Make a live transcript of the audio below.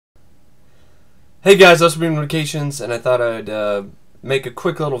Hey guys, I've been on vacations, and I thought I'd make a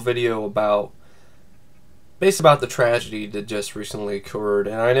quick little video about the tragedy that just recently occurred.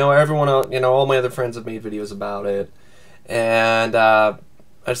 And I know everyone, all my other friends have made videos about it, and I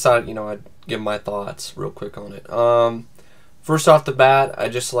just thought, I'd give my thoughts real quick on it. First off the bat, I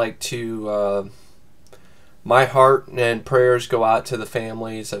just like to, my heart and prayers go out to the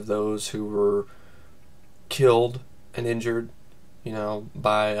families of those who were killed and injured,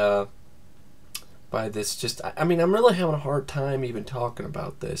 by this. Just, I mean, I'm really having a hard time even talking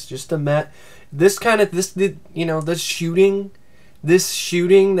about this. Just this shooting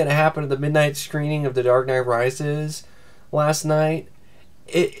that happened at the midnight screening of The Dark Knight Rises last night.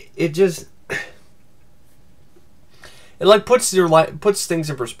 It just it like puts things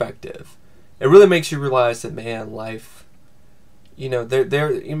in perspective. It really makes you realize that, man, life,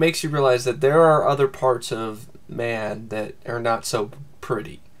 it makes you realize that there are other parts of man that are not so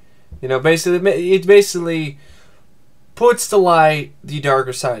pretty. It basically puts to light the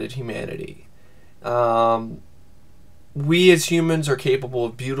darker side of humanity. We as humans are capable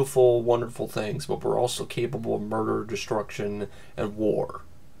of beautiful, wonderful things, but we're also capable of murder, destruction, and war.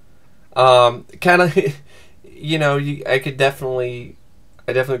 I definitely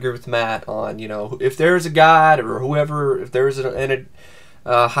agree with Matt on, if there's a God or whoever, if there is a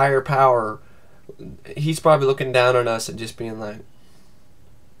higher power, he's probably looking down on us and just being like,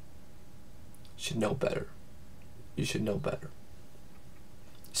 should know better. You should know better.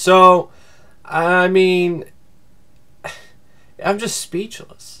 So, I mean, I'm just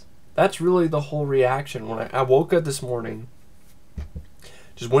speechless. That's really the whole reaction. When I woke up this morning, I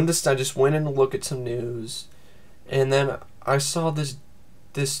just went in to look at some news, and then I saw this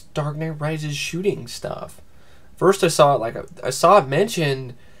Dark Knight Rises shooting stuff. First, I saw it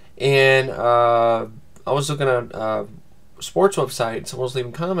mentioned, and I was looking at sports website, and someone was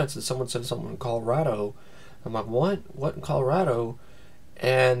leaving comments, and someone said something in Colorado. I'm like, what in Colorado?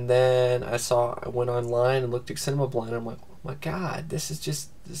 And then I went online and looked at Cinema Blind, and I'm like, oh my god, this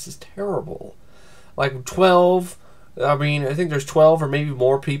is terrible. Like 12, I think there's 12 or maybe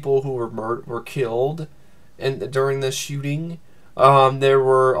more people who were killed during this shooting. There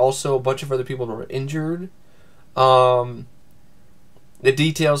were also a bunch of other people who were injured. The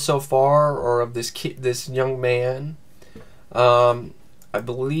details so far are of this young man. I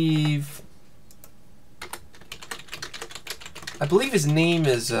believe his name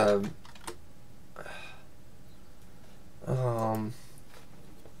is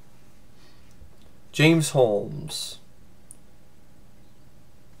James Holmes.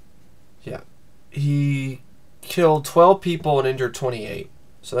 Yeah, he killed 12 people and injured 28.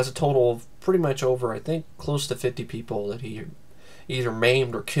 So that's a total of pretty much over, I think, close to 50 people that he either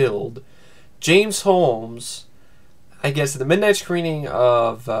maimed or killed. James Holmes, I guess, at the midnight screening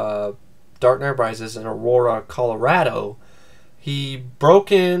of Dark Knight Rises in Aurora, Colorado, he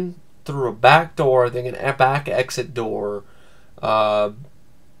broke in through a back door, I think a back exit door, armed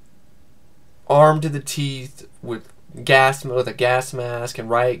to the teeth with a gas mask and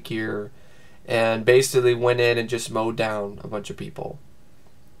riot gear, and basically went in and just mowed down a bunch of people.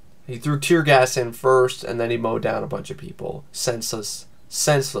 He threw tear gas in first, and then he mowed down a bunch of people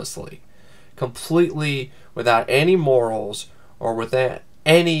senselessly. Completely without any morals or without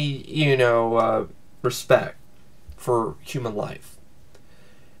any, respect for human life.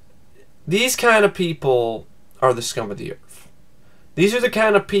 These kind of people are the scum of the earth. These are the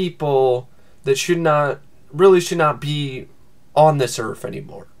kind of people that should not be on this earth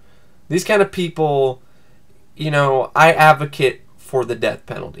anymore. These kind of people, I advocate for the death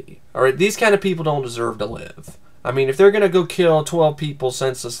penalty. All right, these kind of people don't deserve to live. I mean, if they're going to go kill 12 people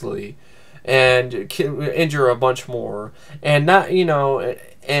senselessly and injure a bunch more, and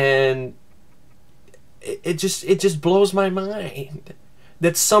and it just blows my mind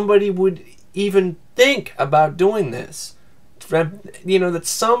that somebody would even think about doing this. That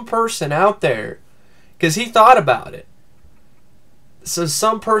some person out there, because he thought about it, so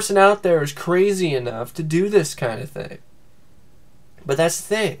some person out there is crazy enough to do this kind of thing. But that's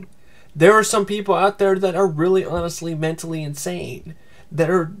the thing. There are some people out there that are really honestly mentally insane, that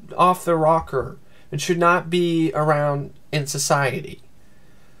are off the rocker and should not be around in society.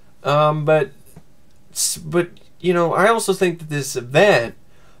 But I also think that this event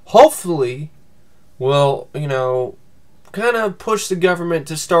hopefully will, kind of push the government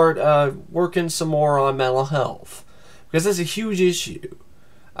to start working some more on mental health, because that's a huge issue.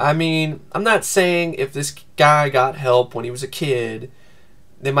 I mean, I'm not saying if this guy got help when he was a kid,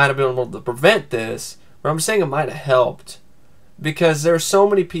 they might have been able to prevent this, but I'm saying it might have helped. Because there are so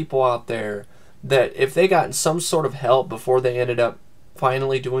many people out there that if they gotten some sort of help before they ended up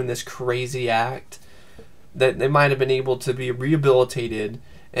finally doing this crazy act, that they might have been able to be rehabilitated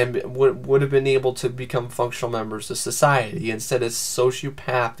and would have been able to become functional members of society instead of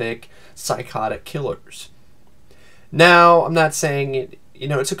sociopathic, psychotic killers. Now, I'm not saying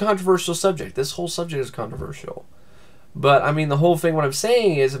it's a controversial subject. This whole subject is controversial. But, I mean, the whole thing, what I'm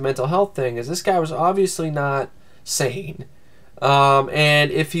saying is a mental health thing, is this guy was obviously not sane.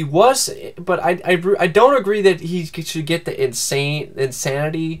 And if he was, but I don't agree that he should get the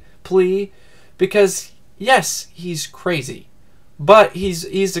insanity plea, because, yes, he's crazy. But he's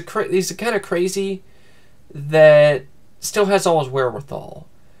the kind of crazy that still has all his wherewithal.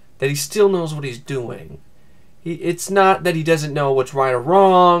 That he still knows what he's doing. It's not that he doesn't know what's right or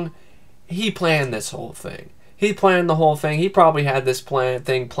wrong. He planned this whole thing. He planned the whole thing. He probably had this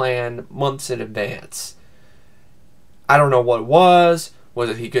thing planned months in advance. I don't know what it was.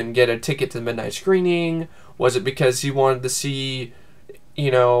 Was it he couldn't get a ticket to the midnight screening? Was it because he wanted to see,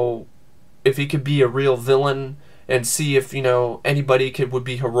 if he could be a real villain and see if, anybody would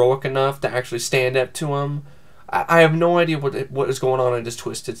be heroic enough to actually stand up to him? I have no idea what is going on in his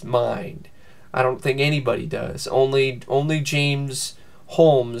twisted mind. I don't think anybody does. Only James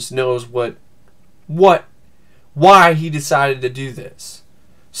Holmes knows why he decided to do this.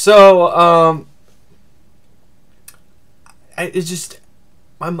 So, I'm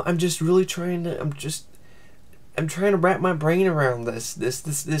trying to wrap my brain around this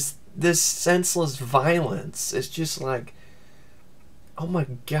senseless violence. It's just like, oh my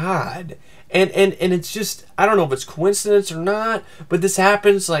God. And it's just, I don't know if it's coincidence or not, but this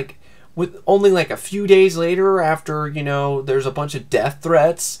happens like with only like a few days later after, there's a bunch of death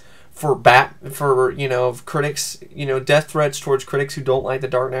threats for critics, death threats towards critics who don't like The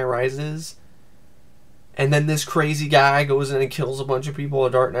Dark Knight Rises. And then this crazy guy goes in and kills a bunch of people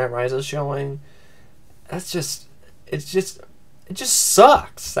at Dark Knight Rises showing. It just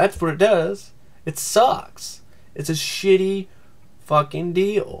sucks. That's what it does. It sucks. It's a shitty fucking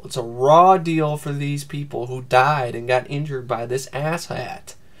deal. It's a raw deal for these people who died and got injured by this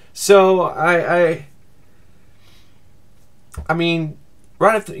asshat. So I mean,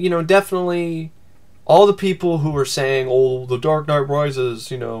 right after, definitely all the people who are saying, oh, The Dark Knight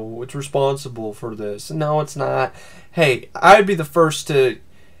Rises, it's responsible for this. No, it's not. Hey, I'd be the first to,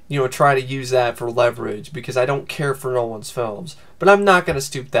 try to use that for leverage because I don't care for Nolan's films. But I'm not going to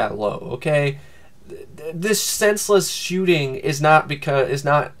stoop that low, okay? This senseless shooting was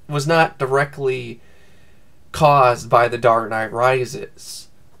not directly caused by The Dark Knight Rises.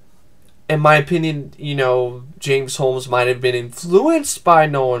 In my opinion, James Holmes might have been influenced by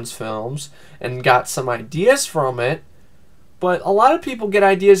Nolan's films and got some ideas from it, but a lot of people get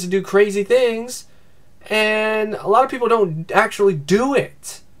ideas to do crazy things, and a lot of people don't actually do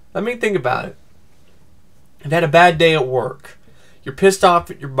it. I mean, think about it. You've had a bad day at work. You're pissed off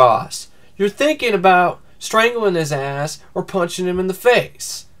at your boss. You're thinking about strangling his ass or punching him in the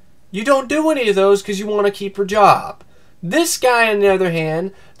face. You don't do any of those because you want to keep your job. This guy, on the other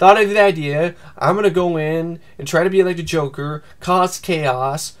hand, thought of the idea, I'm going to go in and try to be like the Joker, cause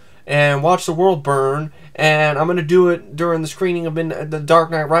chaos, and watch the world burn, and I'm going to do it during the screening of The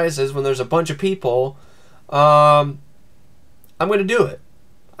Dark Knight Rises when there's a bunch of people. I'm going to do it.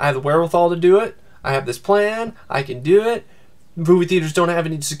 I have the wherewithal to do it. I have this plan. I can do it. Movie theaters don't have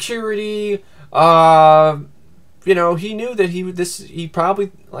any security. He knew that he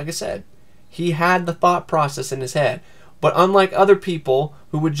probably, like I said, he had the thought process in his head. But unlike other people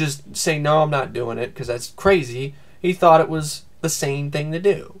who would just say, no, I'm not doing it because that's crazy, he thought it was the sane thing to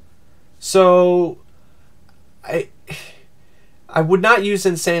do. So, I would not use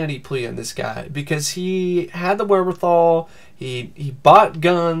insanity plea on this guy because he had the wherewithal. He bought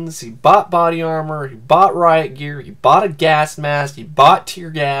guns, he bought body armor, he bought riot gear, he bought a gas mask, he bought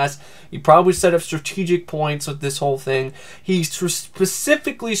tear gas. He probably set up strategic points with this whole thing. He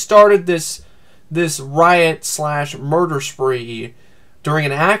specifically started this riot/murder spree during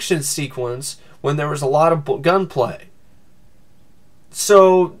an action sequence when there was a lot of gunplay.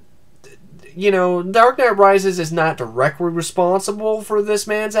 So, Dark Knight Rises is not directly responsible for this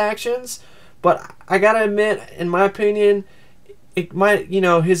man's actions, but I gotta admit, in my opinion, it might,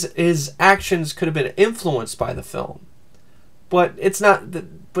 his actions could have been influenced by the film, but it's not.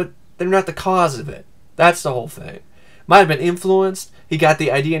 But they're not the cause of it. That's the whole thing. Might have been influenced. He got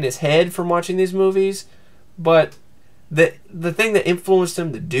the idea in his head from watching these movies, but the thing that influenced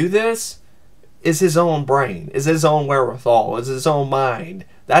him to do this is his own brain, is his own wherewithal, is his own mind.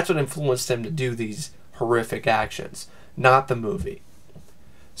 That's what influenced him to do these horrific actions, not the movie.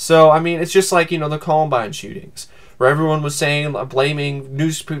 So, I mean, it's just like, the Columbine shootings, where everyone was saying, blaming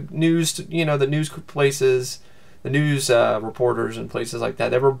the news places reporters and places like that.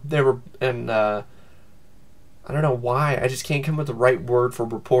 They were in I don't know why. I just can't come up with the right word for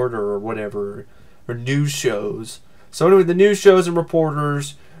reporter or whatever, or news shows. So anyway, the news shows and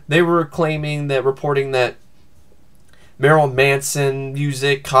reporters, they were reporting that Marilyn Manson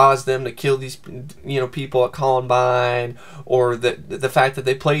music caused them to kill these, people at Columbine, or the fact that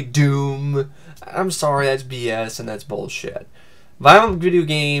they played Doom. I'm sorry, that's BS and that's bullshit. Violent video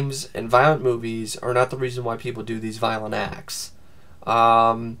games and violent movies are not the reason why people do these violent acts.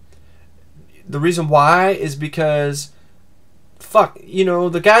 The reason why is because,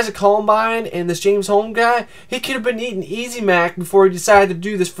 the guys at Columbine and this James Holmes guy, he could have been eating Easy Mac before he decided to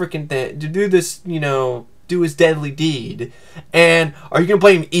do this freaking thing, to do this, do his deadly deed. And are you going to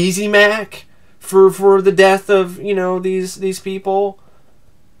blame Easy Mac for the death of, these people?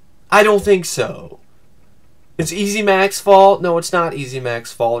 I don't think so. It's Easy Mac's fault? No, it's not Easy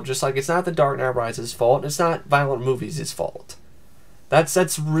Mac's fault. Just like it's not The Dark Knight Rises' fault, and it's not violent movies' fault.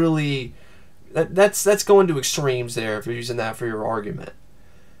 That's really... That's going to extremes there if you're using that for your argument.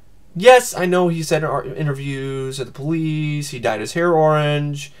 Yes, I know he said in interviews at the police, he dyed his hair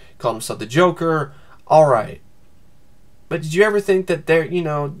orange, called himself the Joker. Alright. But did you ever think that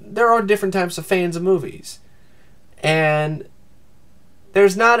there are different types of fans of movies? And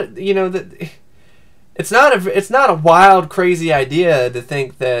there's not, it's not a wild, crazy idea to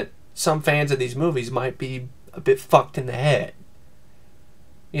think that some fans of these movies might be a bit fucked in the head.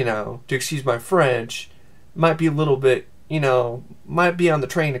 To excuse my French, might be a little bit, might be on the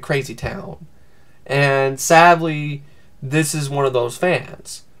train to Crazy Town. And sadly, this is one of those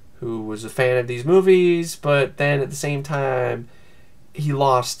fans who was a fan of these movies, but then at the same time, he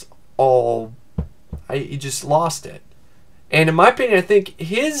just lost it. And in my opinion, I think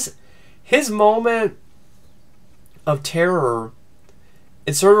his moment of terror,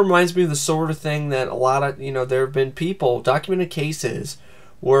 it sort of reminds me of the sort of thing that a lot of, there have been documented cases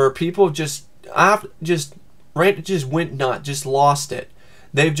where people just went nuts, just lost it.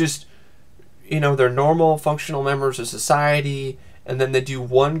 They've just, they're normal, functional members of society, and then they do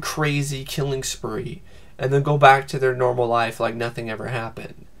one crazy killing spree, and then go back to their normal life like nothing ever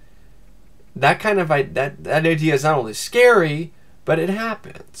happened. That kind of that idea is not only scary, but it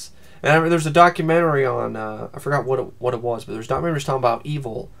happens. And there's a documentary on I forgot what it was, but there's documentaries talking about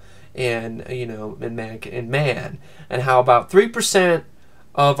evil and in man, and how about 3%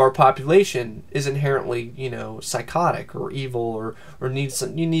 of our population is inherently, psychotic or evil or needs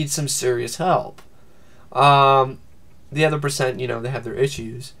some serious help. The other percent, they have their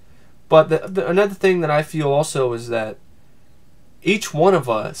issues. But another thing that I feel also is that each one of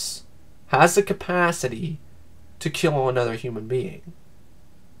us has the capacity to kill another human being.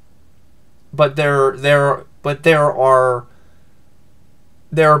 But there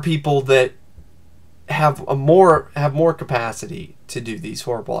are people that have more capacity to do these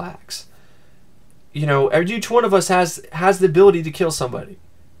horrible acts. Each one of us has the ability to kill somebody.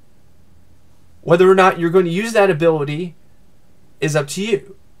 Whether or not you're going to use that ability is up to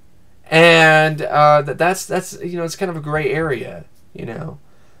you. And that's it's kind of a gray area,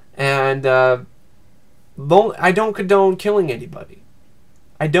 And I don't condone killing anybody.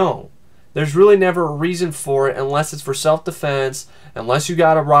 I don't. There's really never a reason for it unless it's for self-defense, unless you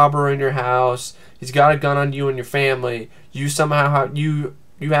got a robber in your house, he's got a gun on you and your family, you somehow you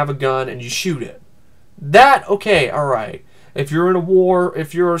have a gun and you shoot it. That, okay, alright. If you're in a war,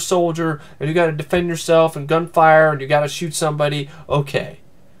 if you're a soldier, and you got to defend yourself and gunfire, and you got to shoot somebody, okay.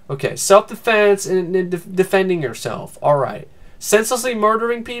 Okay, self-defense and defending yourself, alright. Senselessly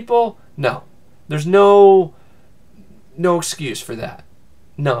murdering people? No. There's no excuse for that.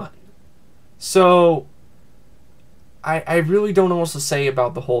 None. So, I really don't know what to say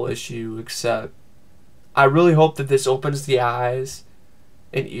about the whole issue, except I really hope that this opens the eyes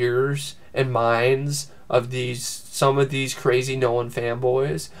and ears and minds of some of these crazy Nolan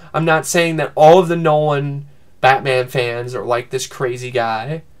fanboys. I'm not saying that all of the Nolan Batman fans are like this crazy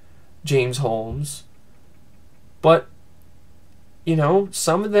guy, James Holmes. But,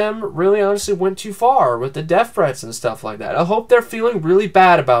 some of them really honestly went too far with the death threats and stuff like that. I hope they're feeling really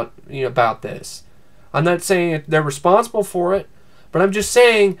bad about this. I'm not saying they're responsible for it, but I'm just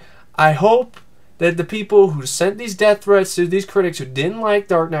saying I hope that the people who sent these death threats to these critics who didn't like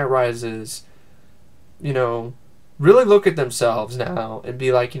Dark Knight Rises, really look at themselves now and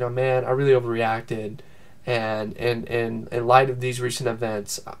be like, man, I really overreacted, and in light of these recent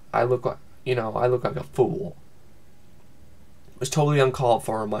events, I look like a fool. It was totally uncalled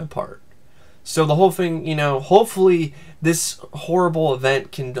for on my part. So the whole thing, hopefully this horrible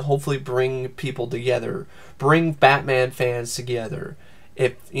event can hopefully bring people together, bring Batman fans together.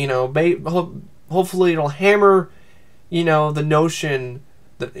 If, hopefully it'll hammer, the notion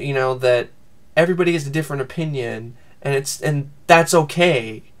that, that everybody has a different opinion, and that's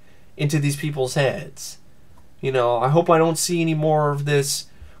okay, into these people's heads. I hope I don't see any more of this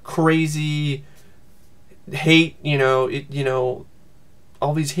crazy hate,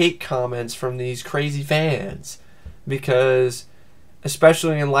 all these hate comments from these crazy fans, because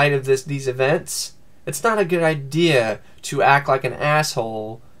especially in light of these events, it's not a good idea to act like an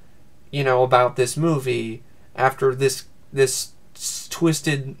asshole, about this movie after this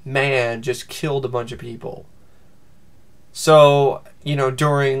twisted man just killed a bunch of people. So,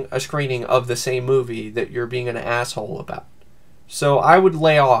 during a screening of the same movie that you're being an asshole about. So I would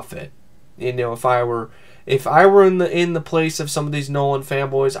lay off it. If I were in the place of some of these Nolan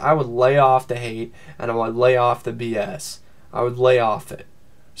fanboys, I would lay off the hate and I would lay off the BS. I would lay off it.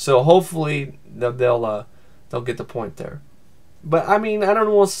 So hopefully they'll get the point there. But I don't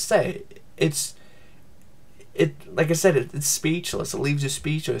know what else to say. Like I said, it's speechless. It leaves you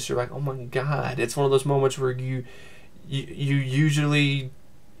speechless. You're like, oh my God. It's one of those moments where you usually,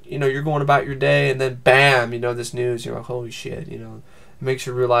 you're going about your day, and then bam, this news. You're like, holy shit. It makes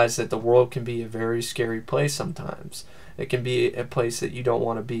you realize that the world can be a very scary place sometimes. It can be a place that you don't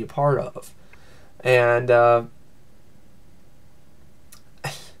want to be a part of. And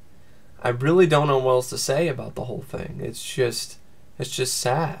I really don't know what else to say about the whole thing. It's just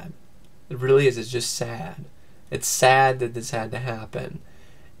sad. It really is. It's just sad. It's sad that this had to happen.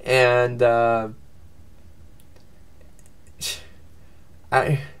 And I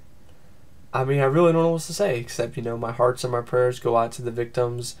really don't know what to say, except, my hearts and my prayers go out to the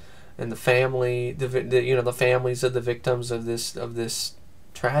victims and the family, the families of the victims of this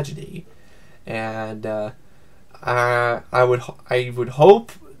tragedy. And I would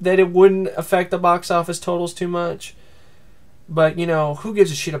hope that it wouldn't affect the box office totals too much. But, who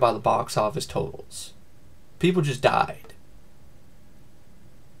gives a shit about the box office totals? People just died.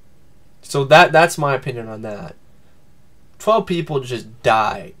 So that's my opinion on that. 12 people just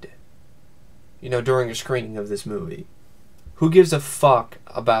died, during a screening of this movie. Who gives a fuck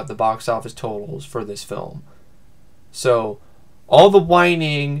about the box office totals for this film? So, all the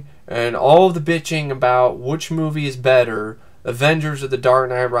whining and all the bitching about which movie is better, Avengers or The Dark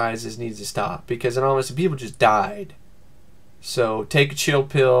Knight Rises, needs to stop. Because, in honesty, people just died. So, take a chill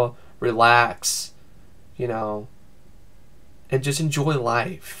pill, relax, and just enjoy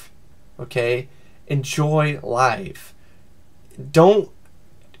life. Okay? Enjoy life. Don't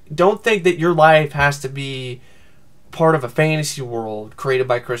think that your life has to be part of a fantasy world created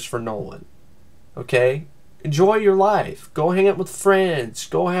by Christopher Nolan. Okay? Enjoy your life. Go hang out with friends.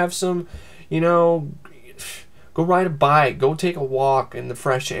 Go have some, go ride a bike. Go take a walk in the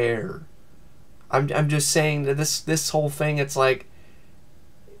fresh air. I'm just saying that this whole thing, it's like,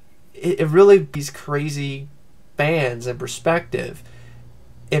 it really these crazy fans in perspective.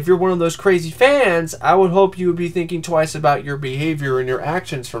 If you're one of those crazy fans, I would hope you would be thinking twice about your behavior and your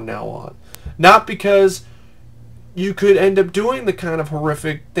actions from now on. Not because you could end up doing the kind of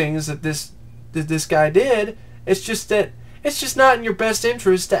horrific things that this guy did. It's just that it's just not in your best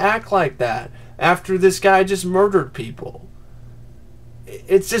interest to act like that after this guy just murdered people.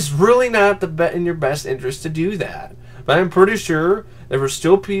 It's just really not in your best interest to do that. But I'm pretty sure there will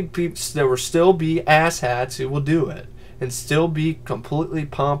still be asshats who will do it. And still be completely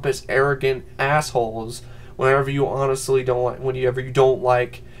pompous, arrogant assholes whenever you honestly whenever you don't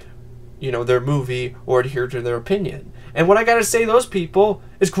like, their movie or adhere to their opinion. And what I gotta say to those people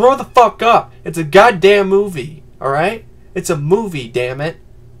is grow the fuck up. It's a goddamn movie, alright? It's a movie, damn it.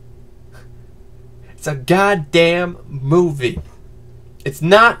 It's a goddamn movie. It's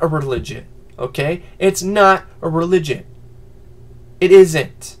not a religion, okay? It's not a religion. It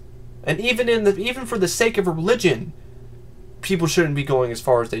isn't. And even for the sake of a religion, people shouldn't be going as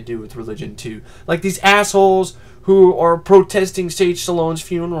far as they do with religion too. Like these assholes who are protesting Sage Stallone's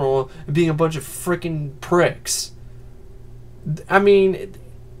funeral and being a bunch of freaking pricks.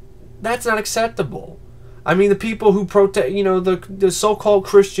 That's not acceptable. The people who protest, the so-called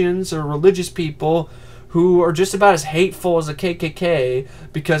Christians or religious people who are just about as hateful as the KKK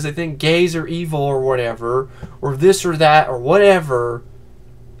because they think gays are evil or whatever, or this or that or whatever.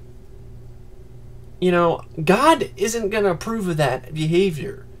 God isn't going to approve of that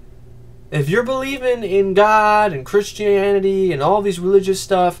behavior. If you're believing in God and Christianity and all these religious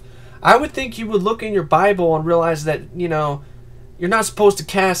stuff, I would think you would look in your Bible and realize that, you're not supposed to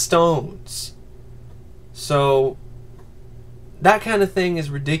cast stones. So, that kind of thing is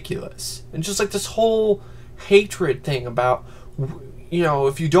ridiculous. And just like this whole hatred thing about,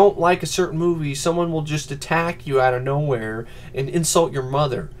 if you don't like a certain movie, someone will just attack you out of nowhere and insult your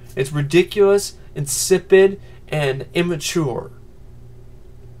mother. It's ridiculous. insipid, and immature.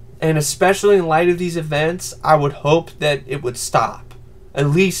 And especially in light of these events, I would hope that it would stop, at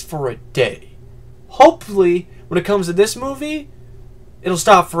least for a day. Hopefully, when it comes to this movie, it'll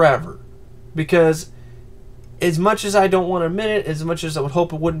stop forever. Because as much as I don't want to admit it, as much as I would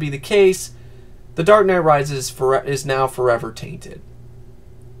hope it wouldn't be the case, The Dark Knight Rises is now forever tainted.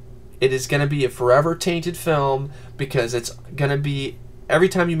 It is going to be a forever tainted film because it's going to be, every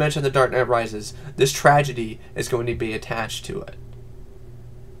time you mention The Dark Knight Rises, this tragedy is going to be attached to it.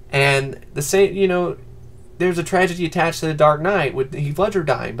 And the same, you know, there's a tragedy attached to The Dark Knight with Heath Ledger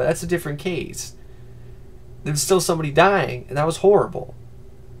dying, but that's a different case. There's still somebody dying, and that was horrible.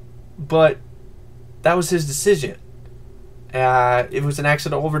 But that was his decision. If it was an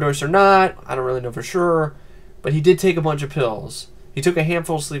accidental overdose or not, I don't really know for sure. But he did take a bunch of pills. He took a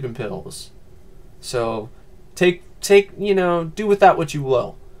handful of sleeping pills. So, take you know, do with that what you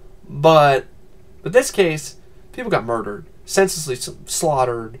will. But this case, people got murdered, senselessly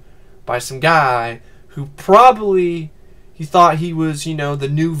slaughtered by some guy who probably, he thought he was, you know, the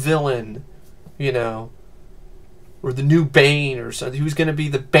new villain, you know, or the new Bane or something. He was going to be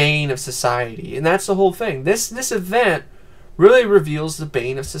the Bane of society. And that's the whole thing. This event really reveals the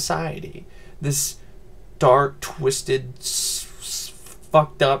Bane of society. This dark, twisted,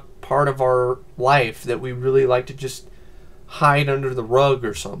 fucked up part of our life that we really like to just hide under the rug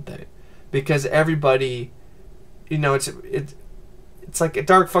or something. Because everybody, you know, it's like a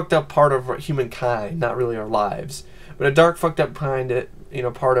dark, fucked up part of humankind, not really our lives, but a dark, fucked up part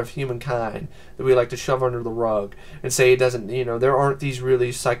of humankind that we like to shove under the rug and say it doesn't, you know, there aren't these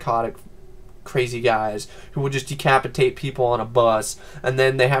really psychotic, crazy guys who will just decapitate people on a bus and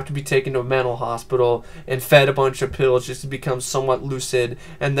then they have to be taken to a mental hospital and fed a bunch of pills just to become somewhat lucid,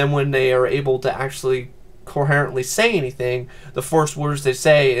 and then when they are able to actually coherently say anything, the first words they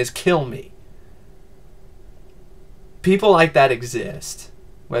say is "kill me." People like that exist,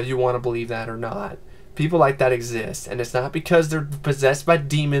 whether you want to believe that or not. People like that exist, and it's not because they're possessed by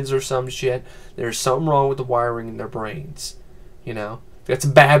demons or some shit. There's something wrong with the wiring in their brains, you know. That's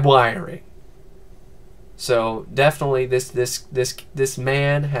bad wiring. So definitely, this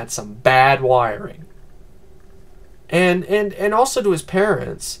man had some bad wiring, and also to his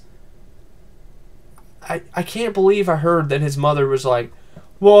parents. I can't believe I heard that his mother was like,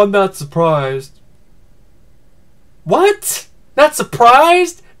 "Well, I'm not surprised." What? Not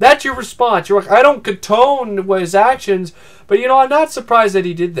surprised? That's your response. You're like, I don't condone his actions, but you know, I'm not surprised that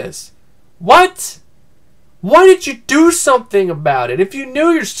he did this. What? Why did you do something about it? If you knew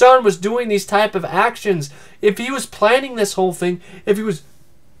your son was doing these type of actions, if he was planning this whole thing, if he was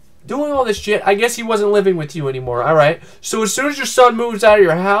doing all this shit, I guess he wasn't living with you anymore. Alright? So as soon as your son moves out of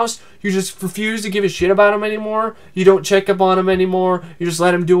your house, you just refuse to give a shit about him anymore? You don't check up on him anymore? You just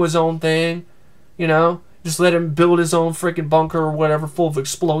let him do his own thing? You know? Just let him build his own freaking bunker or whatever full of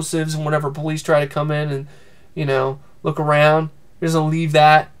explosives, and whenever police try to come in and, you know, look around, he doesn't leave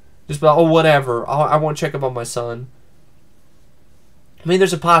that. Just be like, oh, whatever. I won't check up on my son. I mean,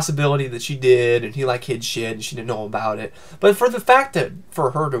 there's a possibility that she did, and he like hid shit, and she didn't know about it. But for the fact that, for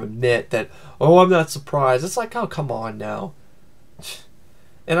her to admit that, oh, I'm not surprised, it's like, oh, come on now.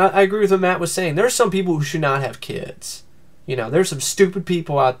 And I agree with what Matt was saying. There's some people who should not have kids. You know, there's some stupid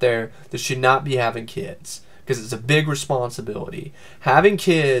people out there that should not be having kids because it's a big responsibility. Having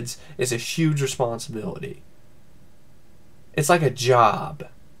kids is a huge responsibility. It's like a job,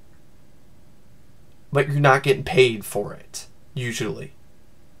 but you're not getting paid for it, usually.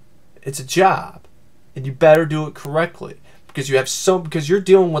 It's a job, and you better do it correctly because you're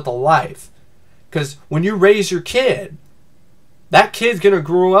dealing with a life. Because when you raise your kid, that kid's going to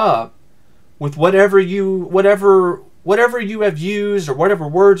grow up with whatever you have used, or whatever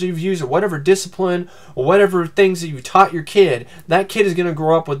words you've used, or whatever discipline, or whatever things that you taught your kid, that kid is going to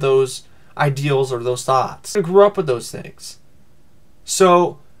grow up with those ideals or those thoughts. They're going to grow up with those things.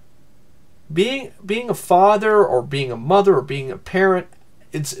 So, being a father, or being a mother, or being a parent,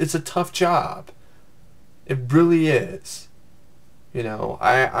 it's a tough job. It really is. You know,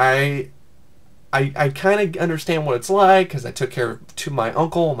 I kind of understand what it's like because I took care of my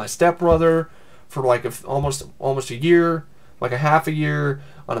uncle and my stepbrother for like almost a year, like a half a year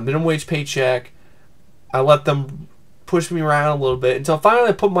on a minimum wage paycheck. I let them push me around a little bit until finally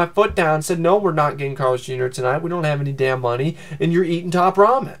I put my foot down and said, no, we're not getting Carl's Jr. tonight. We don't have any damn money, and you're eating top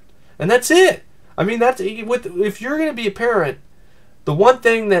ramen. And that's it. I mean, if you're going to be a parent, the one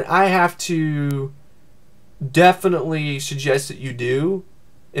thing that I have to definitely suggest that you do,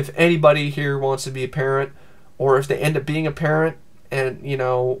 if anybody here wants to be a parent, or if they end up being a parent and, you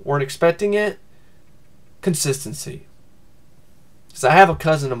know, weren't expecting it, consistency. Because I have a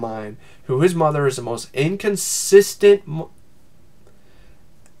cousin of mine who his mother is the most inconsistent.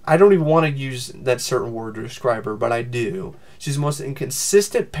 I don't even want to use that certain word to describe her, but I do. She's the most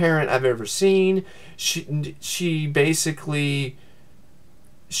inconsistent parent I've ever seen. She basically,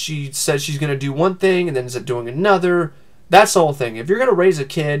 she says she's going to do one thing and then ends up doing another. That's the whole thing. If you're going to raise a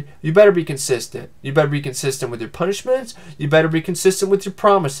kid, you better be consistent. You better be consistent with your punishments. You better be consistent with your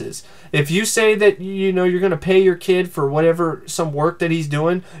promises. If you say that, you know, you're going to pay your kid for whatever, some work that he's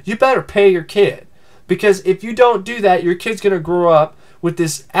doing, you better pay your kid. Because if you don't do that, your kid's going to grow up with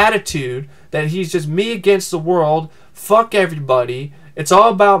this attitude that he's just me against the world, fuck everybody, it's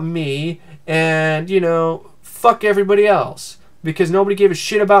all about me, and, you know, fuck everybody else. Because nobody gave a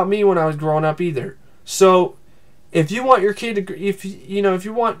shit about me when I was growing up either. So, if you want your kid to, if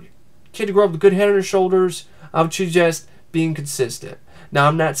you want kid to grow up with a good head on his shoulders, I would suggest being consistent. Now,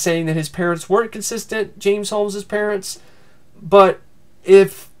 I'm not saying that his parents weren't consistent, James Holmes' parents, but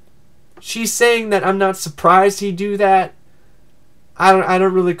if she's saying that I'm not surprised he'd do that, I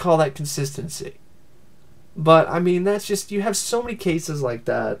don't really call that consistency. But, I mean, that's just, you have so many cases like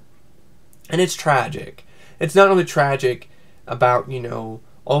that, and it's tragic. It's not only tragic about, you know,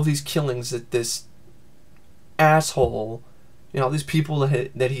 all these killings that this asshole, you know, these people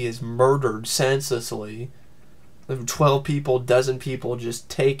that he has murdered senselessly, 12 people, dozen people just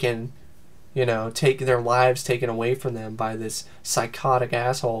taken, you know, taking their lives taken away from them by this psychotic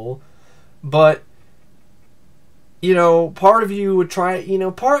asshole. But, you know, part of you would try, you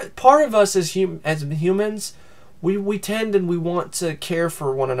know, part of us as humans, we tend and we want to care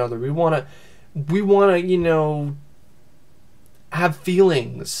for one another. We want to, you know, have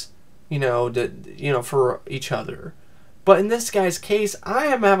feelings, you know, for each other. But in this guy's case, I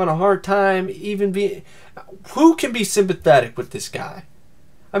am having a hard time even being, who can be sympathetic with this guy?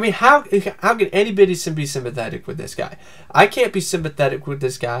 I mean, how can anybody be sympathetic with this guy? I can't be sympathetic with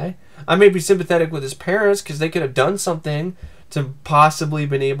this guy. I may be sympathetic with his parents because they could have done something to possibly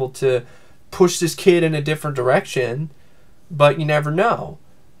been able to push this kid in a different direction, but you never know.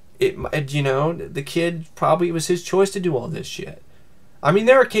 You know, the kid, probably it was his choice to do all this shit. I mean,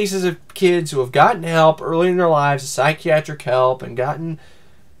 there are cases of kids who have gotten help early in their lives, psychiatric help, and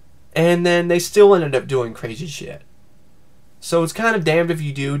then they still ended up doing crazy shit. So it's kind of damned if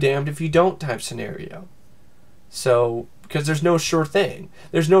you do, damned if you don't type scenario. So, because there's no sure thing.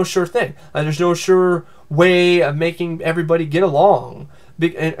 There's no sure thing. There's no sure way of making everybody get along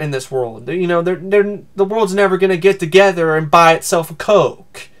in this world. You know, the world's never going to get together and buy itself a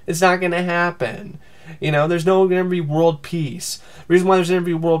Coke. It's not going to happen. You know, there's no going to be world peace. The reason why there's going to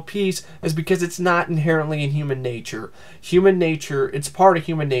be world peace is because it's not inherently in human nature. Human nature, it's part of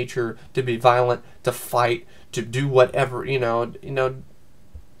human nature to be violent, to fight, to do whatever, you know,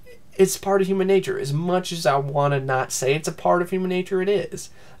 it's part of human nature. As much as I want to not say it's a part of human nature, it is.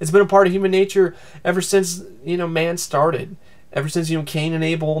 It's been a part of human nature ever since, you know, man started. Ever since, you know, Cain and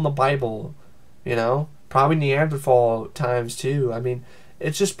Abel in the Bible, you know, probably Neanderthal times too. I mean,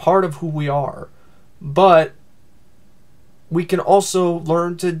 it's just part of who we are. But we can also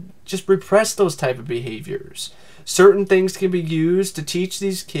learn to just repress those type of behaviors. Certain things can be used to teach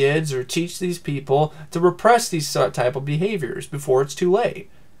these kids or teach these people to repress these type of behaviors before it's too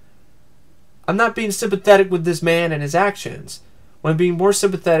late. I'm not being sympathetic with this man and his actions. What I'm being more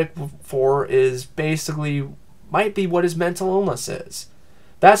sympathetic for is basically, might be what his mental illness is.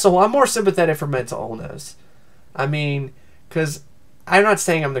 That's the whole, I'm more sympathetic for mental illness. I mean, because I'm not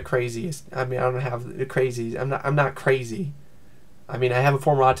saying I'm the craziest. I mean, I don't have the crazy. I'm not crazy. I mean, I have a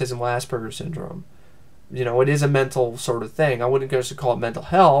form of autism with Asperger's syndrome. You know, it is a mental sort of thing. I wouldn't go to call it mental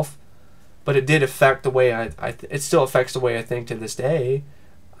health, but it did affect the way it still affects the way I think to this day.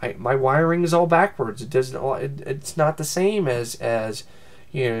 My wiring is all backwards. It doesn't. It's not the same as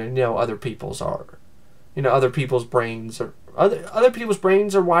you know other people's are. You know, other people's brains are other people's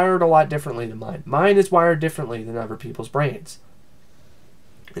brains are wired a lot differently than mine. Mine is wired differently than other people's brains.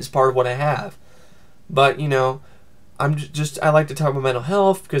 It's part of what I have. But, you know, I like to talk about mental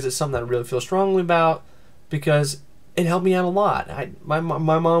health because it's something that I really feel strongly about, because it helped me out a lot. My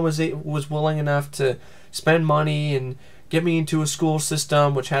mom was willing enough to spend money and get me into a school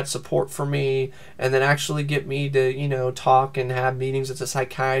system which had support for me, and then actually get me to, you know, talk and have meetings with a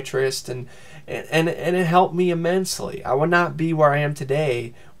psychiatrist, and it helped me immensely. I would not be where I am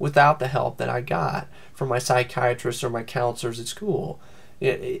today without the help that I got from my psychiatrists or my counselors at school.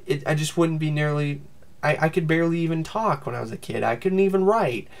 I just wouldn't be nearly... I could barely even talk when I was a kid. I couldn't even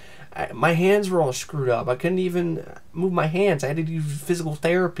write. My hands were all screwed up. I couldn't even move my hands. I had to do physical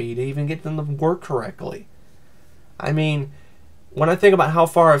therapy to even get them to work correctly. I mean, when I think about how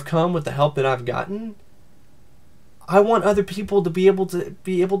far I've come with the help that I've gotten, I want other people to be able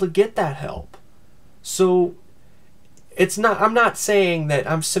to get that help. So I'm not saying that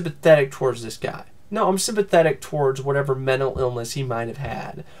I'm sympathetic towards this guy. No, I'm sympathetic towards whatever mental illness he might have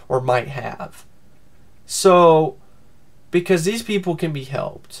had or might have. So, because these people can be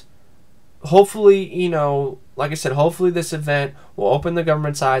helped. Hopefully, you know, like I said, hopefully this event will open the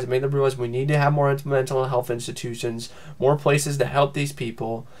government's eyes and make them realize we need to have more mental health institutions, more places to help these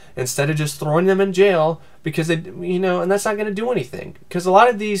people, instead of just throwing them in jail because they, you know, and that's not going to do anything. Because a lot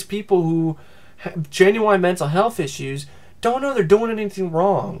of these people who have genuine mental health issues don't know they're doing anything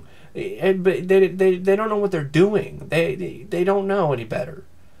wrong. But they don't know what they're doing. They don't know any better.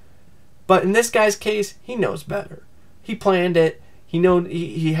 But in this guy's case, he knows better. He planned it.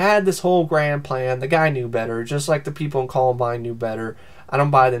 He had this whole grand plan. The guy knew better, just like the people in Columbine knew better. I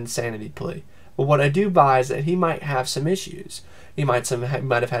don't buy the insanity plea. But what I do buy is that he might have some issues. He might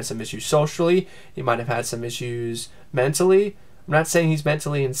have had some issues socially. He might have had some issues mentally. I'm not saying he's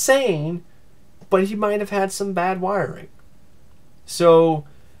mentally insane, but he might have had some bad wiring. So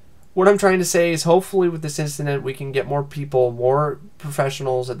what I'm trying to say is hopefully with this incident we can get more people, more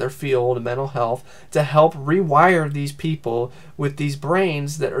professionals at their field of mental health to help rewire these people with these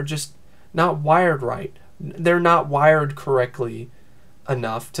brains that are just not wired right. They're not wired correctly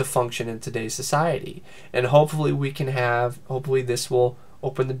enough to function in today's society. And hopefully hopefully this will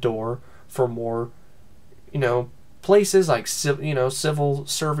open the door for more, you know, places like, you know, civil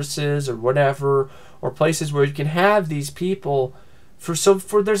services or whatever, or places where you can have these people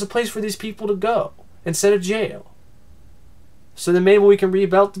there's a place for these people to go instead of jail. So then maybe we can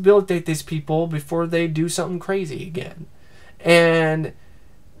rehabilitate these people before they do something crazy again. And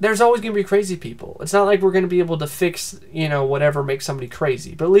there's always going to be crazy people. It's not like we're going to be able to fix, you know, whatever makes somebody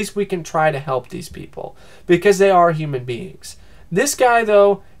crazy. But at least we can try to help these people because they are human beings. This guy,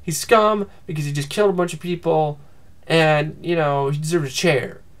 though, he's scum because he just killed a bunch of people and, you know, he deserves a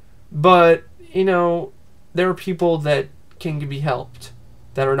chair. But, you know, there are people that can be helped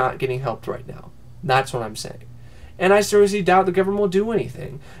that are not getting helped right now. That's what I'm saying. And I seriously doubt the government will do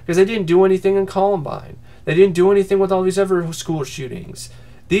anything because they didn't do anything in Columbine. They didn't do anything with all these other school shootings.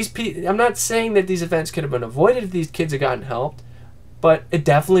 I'm not saying that these events could have been avoided if these kids had gotten helped, but it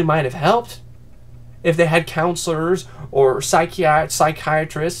definitely might have helped if they had counselors or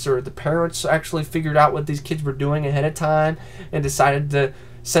psychiatrists, or the parents actually figured out what these kids were doing ahead of time and decided to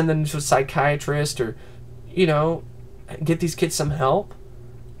send them to a psychiatrist, or, you know, get these kids some help.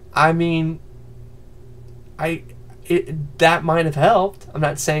 I mean, that might have helped. I'm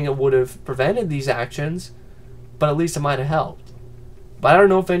not saying it would have prevented these actions, but at least it might have helped. But I don't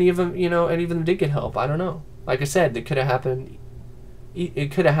know if any of them did get help. I don't know. Like I said, it could have happened.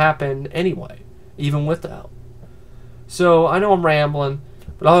 It could have happened anyway, even with the help. So I know I'm rambling,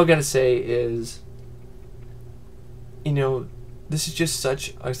 but all I gotta say is, you know, this is just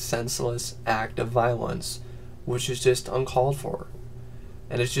such a senseless act of violence, which is just uncalled for.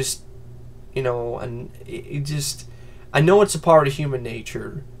 And it's just, you know, and I know it's a part of human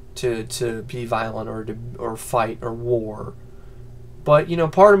nature to be violent or fight or war. But, you know,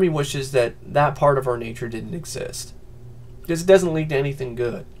 part of me wishes that part of our nature didn't exist. Because it doesn't lead to anything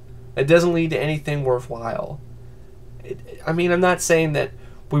good. It doesn't lead to anything worthwhile. I mean, I'm not saying that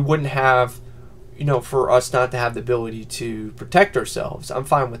we wouldn't have, you know, for us not to have the ability to protect ourselves. I'm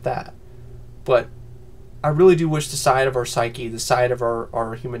fine with that. But I really do wish the side of our psyche, the side of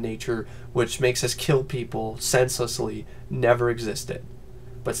our human nature, which makes us kill people senselessly, never existed.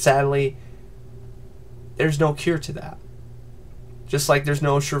 But sadly, there's no cure to that. Just like there's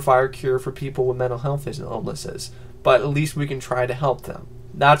no surefire cure for people with mental health illnesses. But at least we can try to help them.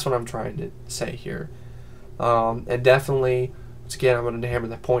 That's what I'm trying to say here. And definitely, once again, I'm going to hammer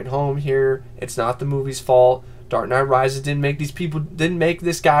that point home here. It's not the movie's fault. Dark Knight Rises didn't make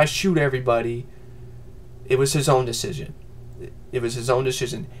this guy shoot everybody. It was his own decision. It was his own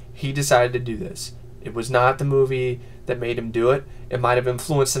decision. He decided to do this. It was not the movie that made him do it. It might have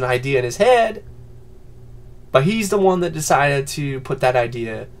influenced an idea in his head, but he's the one that decided to put that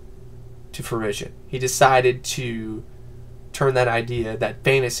idea to fruition. He decided to turn that idea, that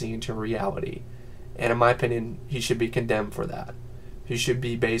fantasy, into reality. And in my opinion, he should be condemned for that. He should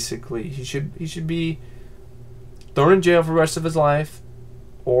be he should be thrown in jail for the rest of his life,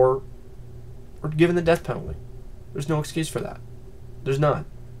 or given the death penalty. There's no excuse for that. There's none.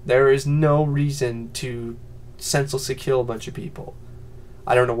 There is no reason to senselessly kill a bunch of people.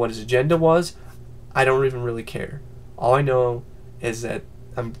 I don't know what his agenda was. I don't even really care. All I know is that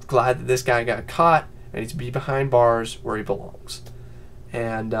I'm glad that this guy got caught and he's be behind bars where he belongs.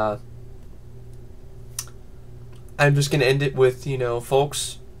 And I'm just going to end it with, you know,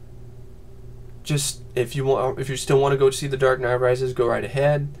 folks, just if you still want to go see The Dark Knight Rises, go right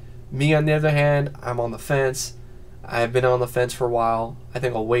ahead. Me, on the other hand, I'm on the fence. I've been on the fence for a while. I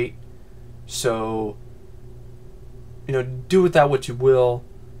think I'll wait. So, do with that what you will.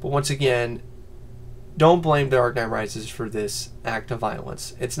 But once again, don't blame The Dark Knight Rises for this act of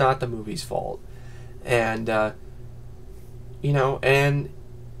violence. It's not the movie's fault. And, and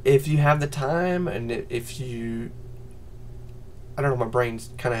if you have the time, and if you... I don't know, my brain's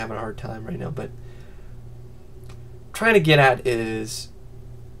kind of having a hard time right now, but trying to get at is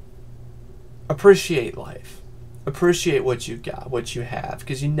appreciate life. Appreciate what you've got, what you have,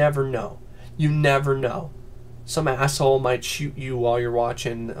 because you never know. You never know. Some asshole might shoot you while you're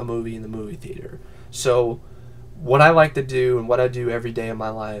watching a movie in the movie theater. So what I like to do and what I do every day of my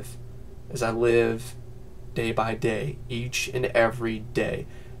life is I live day by day, each and every day.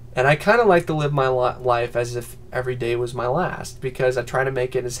 And I kind of like to live my life as if every day was my last, because I try to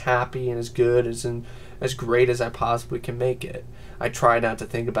make it as happy and as good and as great as I possibly can make it. I try not to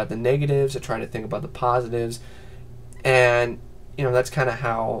think about the negatives. I try to think about the positives. And, that's kind of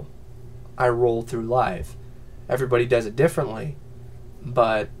how I roll through life. Everybody does it differently.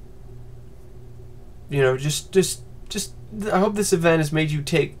 But, just I hope this event has made you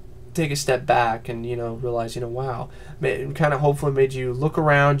take a step back and realize wow, kind of hopefully made you look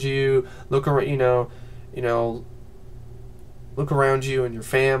around you, look around you and your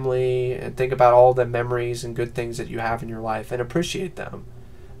family, and think about all the memories and good things that you have in your life and appreciate them,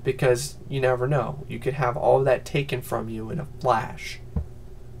 because you never know, you could have all of that taken from you in a flash.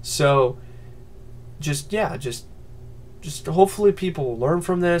 So just hopefully people will learn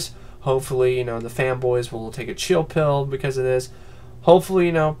from this. Hopefully the fanboys will take a chill pill because of this.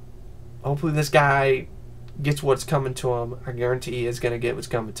 Hopefully hopefully this guy gets what's coming to him. I guarantee he is going to get what's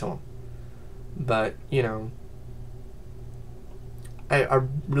coming to him. But, I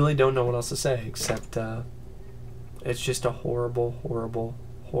really don't know what else to say except it's just a horrible, horrible,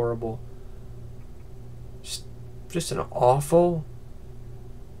 horrible, just an awful,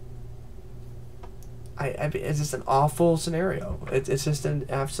 it's just an awful scenario. It's just an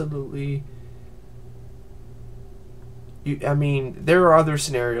absolutely... there are other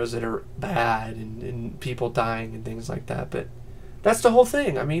scenarios that are bad and people dying and things like that, but that's the whole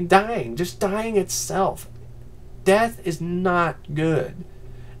thing. Dying itself. Death is not good.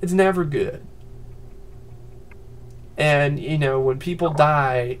 It's never good. And, when people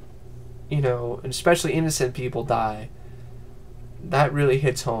die, and especially innocent people die, that really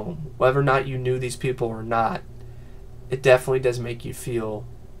hits home. Whether or not you knew these people or not, it definitely does make you feel,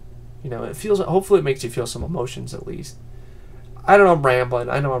 hopefully it makes you feel some emotions at least. I don't know, I'm rambling.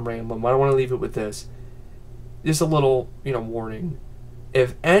 I know I'm rambling, but I want to leave it with this. Just a little, warning.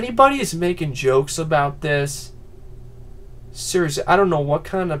 If anybody is making jokes about this, seriously, I don't know what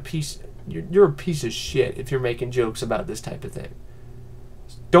kind of piece... You're a piece of shit if you're making jokes about this type of thing.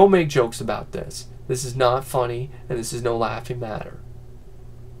 Don't make jokes about this. This is not funny, and this is no laughing matter.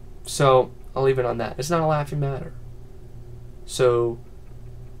 So, I'll leave it on that. It's not a laughing matter. So,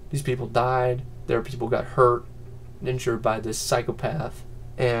 these people died. There are people who got hurt, injured by this psychopath,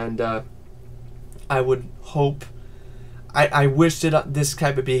 and I would hope, I wish that this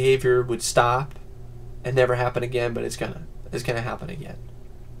type of behavior would stop and never happen again, but it's gonna happen again.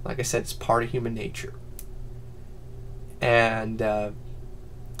 Like I said, it's part of human nature, and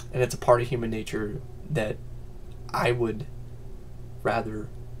it's a part of human nature that I would rather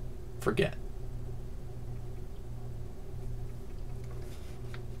forget.